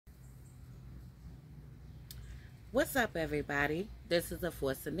What's up, everybody? This is the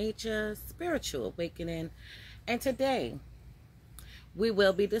Force of Nature Spiritual Awakening, and today we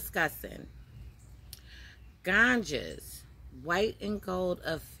will be discussing Ganja'S White and Gold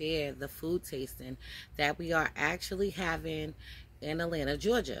Affair, the food tasting that we are actually having in Atlanta,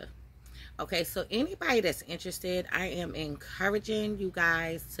 Georgia. Okay, so anybody that's interested, I am encouraging you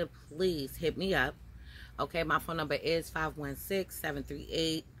guys to please hit me up. Okay, my phone number is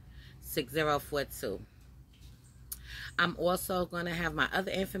 516-738-6042. I'm also going to have my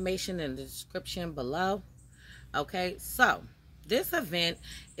other information in the description below. Okay, so this event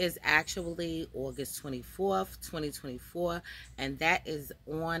is actually August 24th, 2024, and that is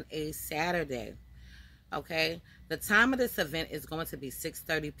on a Saturday. Okay, the time of this event is going to be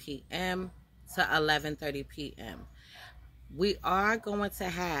 6:30 p.m. to 11:30 p.m. We are going to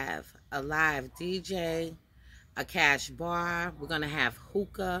have a live DJ, a cash bar. We're going to have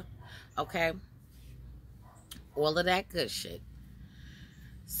hookah, okay? All of that good shit.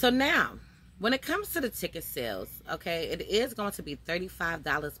 So now, when it comes to the ticket sales, okay, it is going to be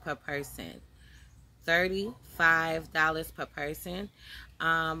 $35 per person. $35 per person.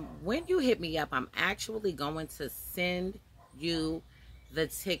 When you hit me up, I'm actually going to send you the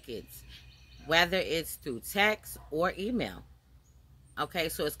tickets, whether it's through text or email. Okay,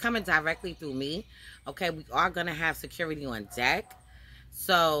 so it's coming directly through me. Okay, we are going to have security on deck.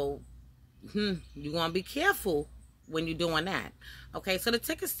 So you're going to be careful when you're doing that. Okay, so the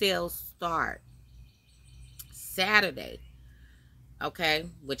ticket sales start Saturday, okay,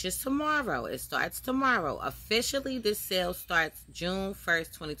 which is tomorrow. It starts tomorrow. Officially, this sale starts June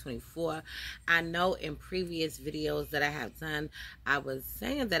 1st, 2024. I know in previous videos that I have done, I was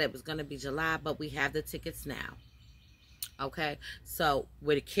saying that it was going to be July, but we have the tickets now. Okay, so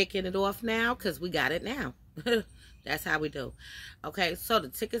we're kicking it off now because we got it now. That's how we do. Okay, so the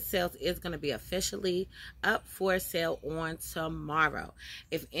ticket sales is going to be officially up for sale on tomorrow.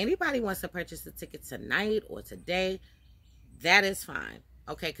 If anybody wants to purchase the ticket tonight or today, that is fine.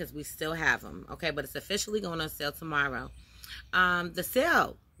 Okay, because we still have them. Okay, but it's officially going on sale tomorrow.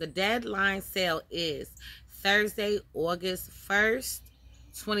 The deadline sale is Thursday, August 1st,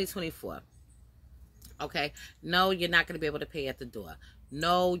 2024. Okay, no, you're not going to be able to pay at the door.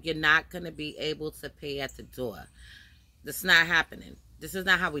 No, you're not going to be able to pay at the door. This is not happening. This is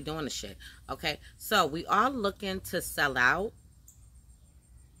not how we're doing the shit. Okay, so we are looking to sell out.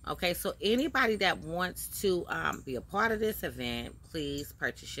 Okay, so anybody that wants to be a part of this event, please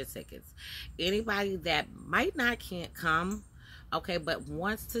purchase your tickets. Anybody that can't come, okay, but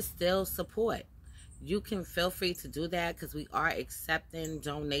wants to still support, you can feel free to do that because we are accepting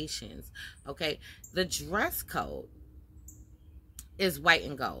donations. Okay, the dress code is white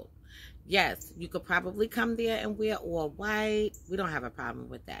and gold. Yes, you could probably come there and wear all white. We don't have a problem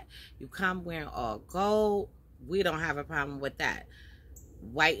with that. You come wearing all gold. We don't have a problem with that.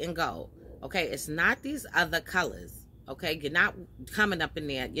 White and gold. Okay, it's not these other colors. Okay, you're not coming up in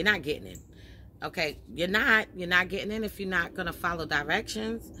there. You're not getting in. Okay, you're not getting in if you're not going to follow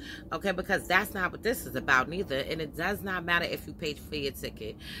directions. Okay, because that's not what this is about neither. And it does not matter if you paid for your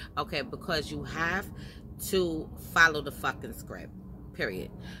ticket. Okay, because you have to follow the fucking script.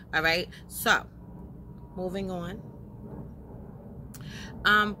 Period. All right, so moving on.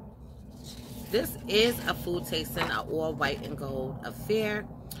 This is a food tasting, an all white and gold affair.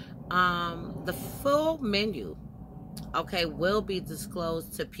 The full menu, okay, will be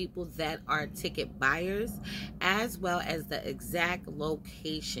disclosed to people that are ticket buyers, as well as the exact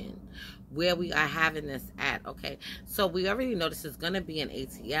location where we are having this at. Okay, so we already know this is going to be in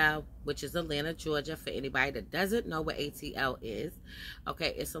ATL, which is Atlanta, Georgia. For anybody that doesn't know what ATL is,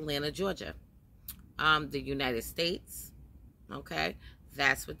 okay, it's Atlanta, Georgia, the United States. Okay,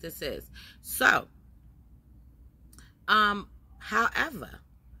 that's what this is. So however,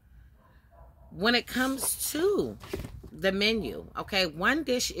 when it comes to the menu, okay, one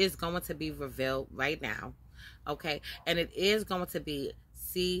dish is going to be revealed right now, okay, and it is going to be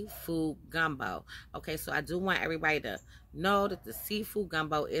seafood gumbo. Okay, so I do want everybody to know that the seafood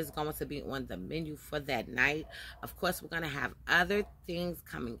gumbo is going to be on the menu for that night. Of course, we're going to have other things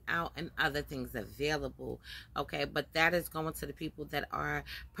coming out and other things available, okay, but that is going to the people that are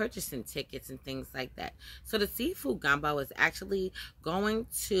purchasing tickets and things like that. So the seafood gumbo is actually going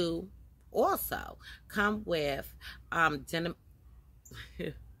to also come with denim.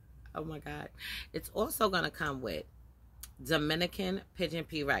 Oh my god, it's also going to come with Dominican pigeon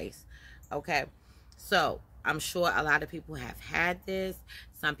pea rice. Okay, so I'm sure a lot of people have had this.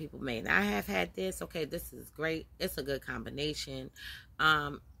 Some people may not have had this. Okay, this is great. It's a good combination.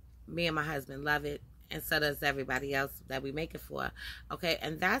 Me and my husband love it, and so does everybody else that we make it for. Okay,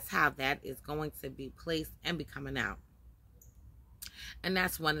 and that's how that is going to be placed and be coming out. And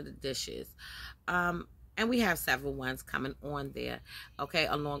that's one of the dishes. And we have several ones coming on there, okay,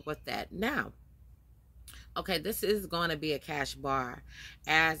 along with that. Now, okay, this is going to be a cash bar,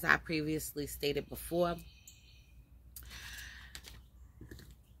 as I previously stated before.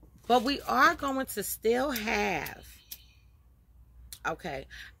 But we are going to still have, okay,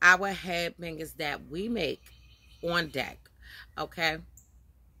 our headbangers that we make on deck, okay?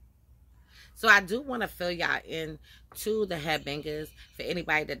 So I do want to fill y'all in to the headbangers for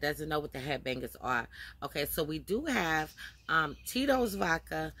anybody that doesn't know what the headbangers are. Okay, so we do have Tito's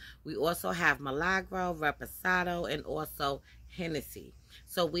vodka. We also have Milagro, Reposado, and also Hennessy.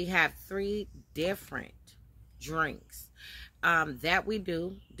 So we have 3 different drinks that we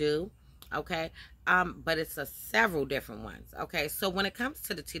do, okay? But it's several different ones, okay? So when it comes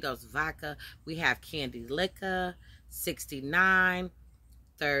to the Tito's vodka, we have Candy Liquor, 69,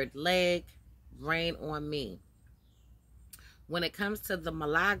 Third Leg, Rain on Me. When it comes to the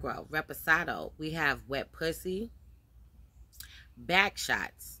Milagro, Reposado, we have Wet Pussy, Back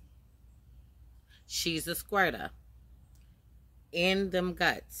Shots, She's a Squirter, In Them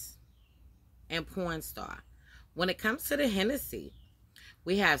Guts, and Porn Star. When it comes to the Hennessy,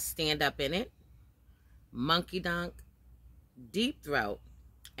 we have Stand Up in It, Monkey Dunk, Deep Throat,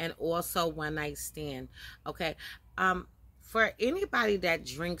 and also One Night Stand. Okay, for anybody that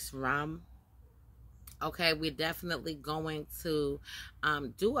drinks rum, okay, we're definitely going to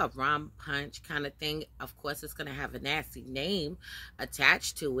do a rum punch kind of thing. Of course, it's going to have a nasty name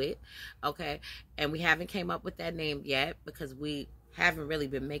attached to it, okay? And we haven't came up with that name yet because we haven't really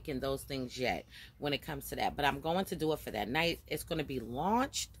been making those things yet when it comes to that. But I'm going to do it for that night. It's going to be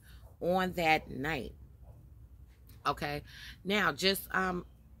launched on that night, okay? Now, just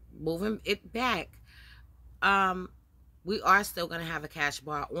moving it back, we are still going to have a cash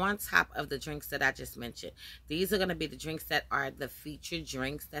bar on top of the drinks that I just mentioned. These are going to be the drinks that are the featured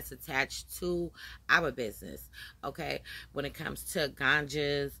drinks that's attached to our business, okay? When it comes to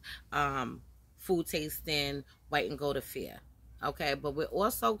Ganja'S, food tasting, white and gold affair, okay? But we're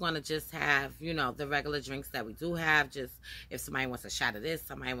also going to just have, you know, the regular drinks that we do have. Just if somebody wants a shot of this,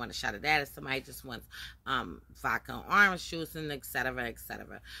 somebody wants a shot of that, if somebody just wants vodka and orange juice, and etc.,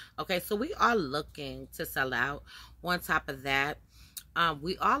 etc. Okay, so we are looking to sell out. On top of that,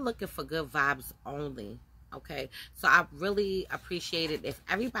 we are looking for good vibes only, okay? So I really appreciate it if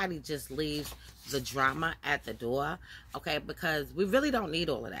everybody just leaves the drama at the door, okay? Because we really don't need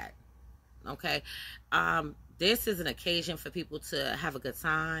all of that, okay? This is an occasion for people to have a good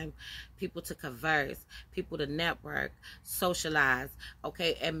time, people to converse, people to network, socialize,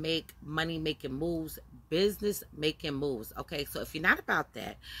 okay, and make money-making moves, business-making moves, okay? So if you're not about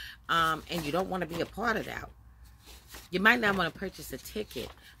that, and you don't want to be a part of that, you might not want to purchase a ticket,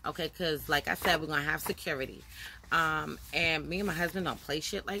 okay? Because, like I said, we're going to have security. And me and my husband don't play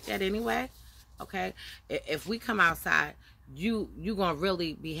shit like that anyway, okay? If we come outside, you going to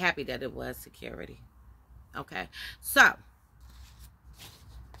really be happy that it was security, okay? So,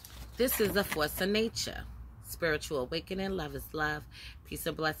 this is a force of nature. Spiritual awakening. Love is love. Peace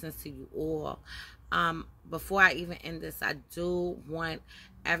and blessings to you all. Before I even end this, I do want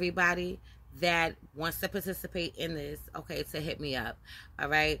everybody that wants to participate in this, okay, to hit me up. All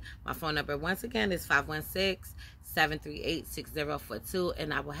right, my phone number once again is 516-738-6042,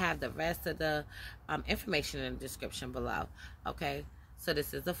 and I will have the rest of the information in the description below. Okay, so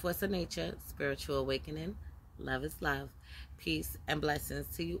this is the force of nature, spiritual awakening. Love is love. Peace and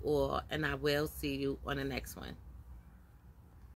blessings to you all, and I will see you on the next one.